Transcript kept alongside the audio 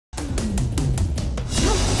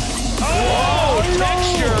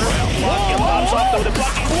comes off though,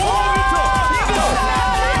 deflecting. Oh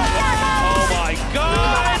my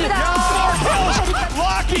god! 4 kills!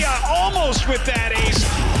 Lakia almost with that ace.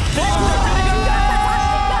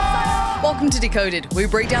 Welcome to Decoded, where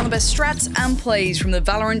we break down the best strats and plays from the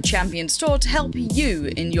Valorant Champions Tour to help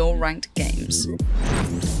you in your ranked games.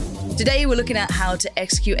 Today we're looking at how to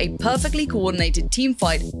execute a perfectly coordinated team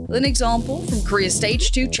fight with an example from Korea's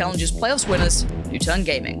Stage 2 Challengers Playoffs winners, NUTURN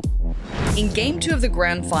Gaming. In Game 2 of the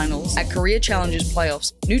Grand Finals at Korea Challengers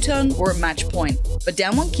Playoffs, NUTURN were at match point, but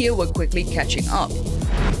Damwon Kia were quickly catching up.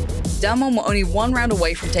 Damwon were only one round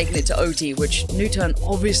away from taking it to OT, which NUTURN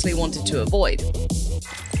obviously wanted to avoid.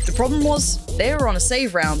 The problem was, they were on a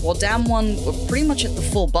save round while Damwon were pretty much at the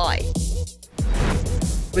full buy.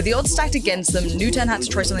 With the odds stacked against them, NUTURN had to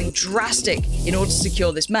try something drastic in order to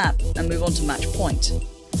secure this map and move on to match point.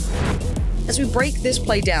 As we break this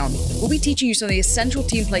play down, we'll be teaching you some of the essential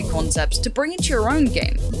team play concepts to bring into your own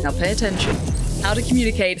game. Now pay attention. How to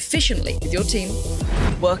communicate efficiently with your team,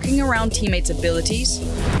 working around teammates' abilities,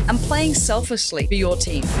 and playing selflessly for your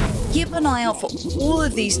team. Keep an eye out for all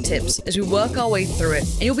of these tips as we work our way through it,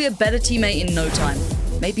 and you'll be a better teammate in no time.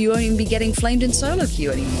 Maybe you won't even be getting flamed in solo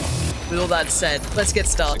queue anymore. With all that said, let's get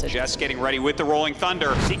started. Just getting ready with the Rolling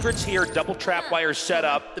Thunder. Secrets here, double trap wires set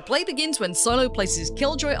up. The play begins when Solo places his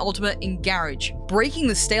Killjoy ultimate in Garage, breaking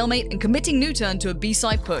the stalemate and committing NUTURN to a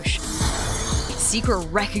B-side push. Secret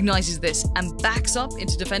recognizes this and backs up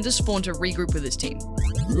into Defender's spawn to regroup with his team.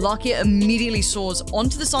 Lakia immediately soars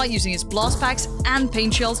onto the site using his blast packs and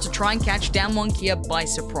paint shells to try and catch Damwon Kia by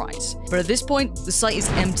surprise. But at this point, the site is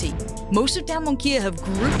empty. Most of Damwon Kia have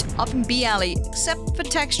grouped up in B alley except for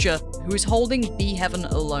Texture, who is holding B heaven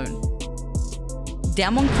alone.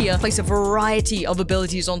 Damwon Kia place a variety of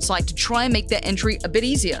abilities on site to try and make their entry a bit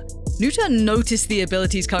easier. NUTURN noticed the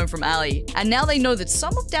abilities coming from alley, and now they know that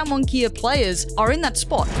some of Damwon Kia players are in that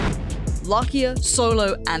spot. Lakia,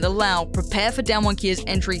 Solo, and Allow prepare for Damwon Kia's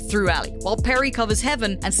entry through alley, while Perry covers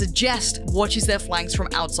heaven and Suggest watches their flanks from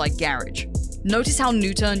outside Garage. Notice how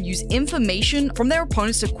NUTURN use information from their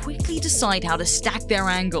opponents to quickly decide how to stack their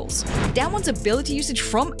angles. Damwon's ability usage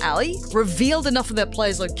from alley revealed enough of their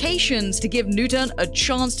players' locations to give NUTURN a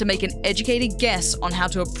chance to make an educated guess on how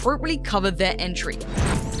to appropriately cover their entry.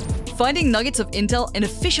 Finding nuggets of intel and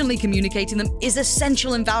efficiently communicating them is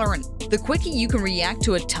essential in Valorant. The quicker you can react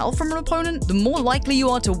to a tell from an opponent, the more likely you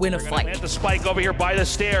are to win a fight. Plant the spike over here by the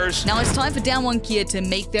stairs. Now it's time for Damwon Kia to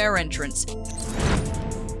make their entrance.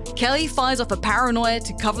 Kelly fires off a paranoia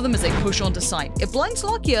to cover them as they push onto site. It blinds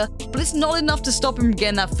Lakia, but it's not enough to stop him from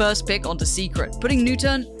getting that first pick onto Secret, putting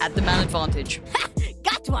NUTURN at the man advantage.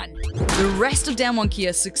 Got one! The rest of Damwon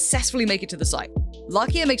Kia successfully make it to the site.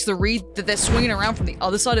 Lakia makes the read that they're swinging around from the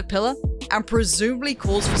other side of Pillar, and presumably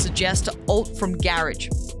calls for Suggest to ult from Garage.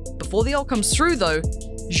 Before the ult comes through though,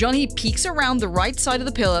 Jeonhee peeks around the right side of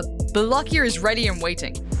the Pillar, but Lakia is ready and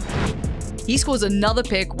waiting. He scores another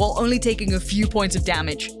pick while only taking a few points of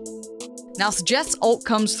damage. Now Suggest's ult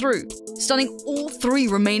comes through, stunning all 3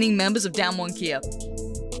 remaining members of Damwon Kia.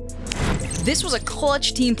 This was a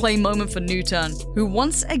clutch team play moment for NUTURN, who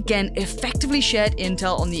once again effectively shared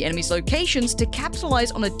intel on the enemy's locations to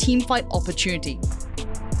capitalize on a teamfight opportunity.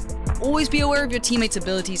 Always be aware of your teammates'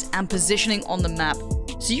 abilities and positioning on the map,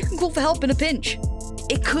 so you can call for help in a pinch.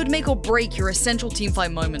 It could make or break your essential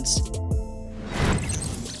teamfight moments.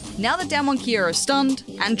 Now that Damwon Kia are stunned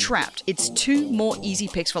and trapped, it's 2 more easy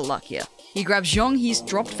picks for Lakia. He grabs Jeonghee's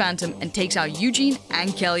dropped Phantom and takes out Eugene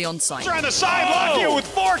and Kelly on site. On the side, Lakia with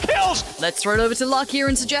 4 kills! Let's throw it over to Lakia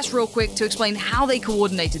and Suggest real quick to explain how they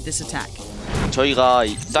coordinated this attack. 저희가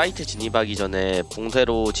사이트 진입하기 전에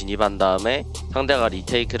봉쇄로 진입한 다음에 상대가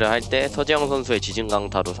리테이크를 할 때 서재영 선수의 지진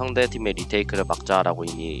강타로 상대 팀의 리테이크를 막자라고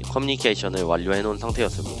이미 커뮤니케이션을 완료해 놓은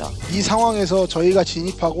상태였습니다. 이 상황에서 저희가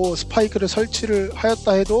진입하고 스파이크를 설치를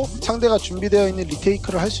하였다 해도 상대가 준비되어 있는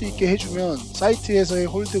리테이크를 할 수 있게 해주면 사이트에서의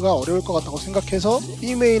홀드가 어려울 것 같다고 생각해서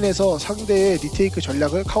B메인에서 상대의 리테이크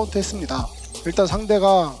전략을 카운트했습니다. 일단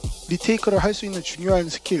상대가 리테이크를 할 수 있는 중요한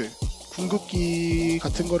스킬 궁극기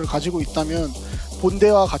같은 거를 가지고 있다면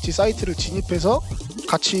본대와 같이 사이트를 진입해서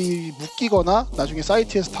같이 묶이거나 나중에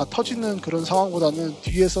사이트에서 다 터지는 그런 상황보다는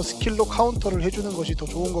뒤에서 스킬로 카운터를 해주는 것이 더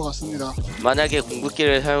좋은 것 같습니다. 만약에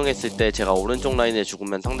궁극기를 사용했을 때 제가 오른쪽 라인에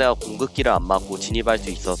죽으면 상대가 궁극기를 안 맞고 진입할 수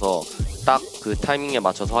있어서 딱 그 타이밍에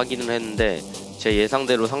맞춰서 확인을 했는데 제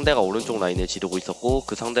예상대로 상대가 오른쪽 라인을 지르고 있었고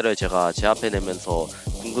그 상대를 제가 제압해내면서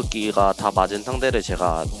궁극기가 다 맞은 상대를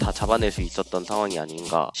제가 다 잡아낼 수 있었던 상황이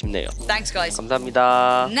아닌가 싶네요. Thanks, guys.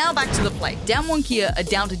 감사합니다. Now back to the play. Down one Kia are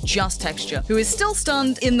down to just Texture, who is still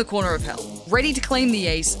stunned in the corner of hell. Ready to claim the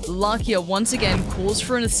ace, Lakia once again calls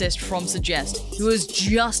for an assist from Suggest, who has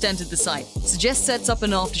just entered the site. Suggest sets up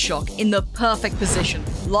an aftershock in the perfect position.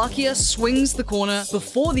 Lakia swings the corner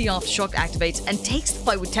before the aftershock activates and takes the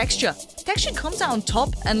fight with Texture. Texture comes out on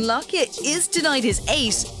top and Lakia is denied his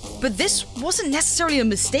ace, but this wasn't necessarily a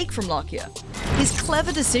mistake from Lakia. His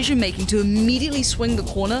clever decision making to immediately swing the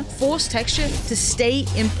corner forced Texture to stay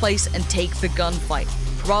in place and take the gunfight,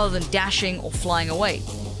 rather than dashing or flying away.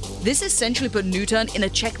 This essentially put NUTURN in a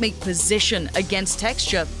checkmate position against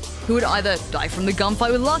Texture, who would either die from the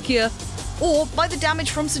gunfight with Lakia or by the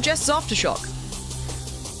damage from Suggest's aftershock.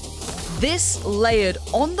 This layered,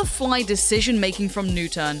 on-the-fly decision-making from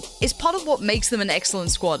NUTURN is part of what makes them an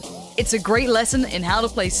excellent squad. It's a great lesson in how to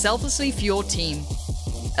play selflessly for your team.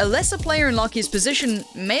 A lesser player in Lakia's position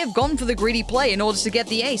may have gone for the greedy play in order to get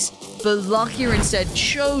the ace, but Lakia instead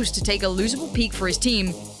chose to take a losable peek for his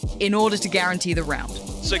team in order to guarantee the round.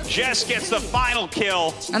 Suggest gets the final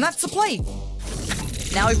kill. And that's the play.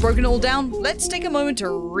 Now we've broken it all down, let's take a moment to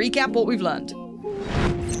recap what we've learned.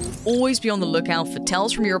 Always be on the lookout for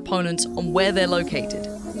tells from your opponents on where they're located.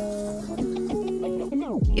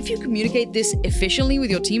 If you communicate this efficiently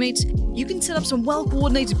with your teammates, you can set up some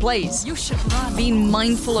well-coordinated plays. You should run. Being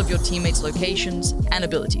mindful of your teammates' locations and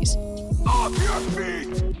abilities. Off your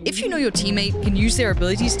feet! If you know your teammate can use their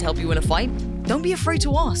abilities to help you win a fight, don't be afraid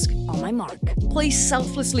to ask. On my mark. Play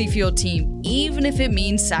selflessly for your team, even if it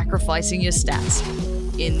means sacrificing your stats.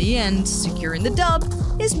 In the end, securing the dub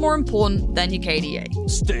is more important than your KDA.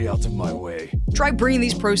 Stay out of my way. Try bringing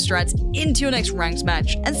these pro strats into your next ranked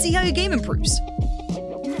match and see how your game improves.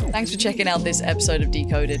 Thanks for checking out this episode of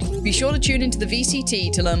Decoded. Be sure to tune into the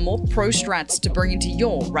VCT to learn more pro strats to bring into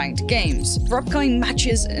your ranked games. For upcoming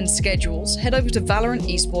matches and schedules, head over to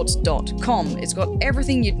VALORANTesports.com. It's got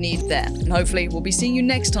everything you'd need there. And hopefully we'll be seeing you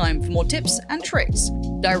next time for more tips and tricks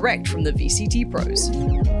direct from the VCT pros.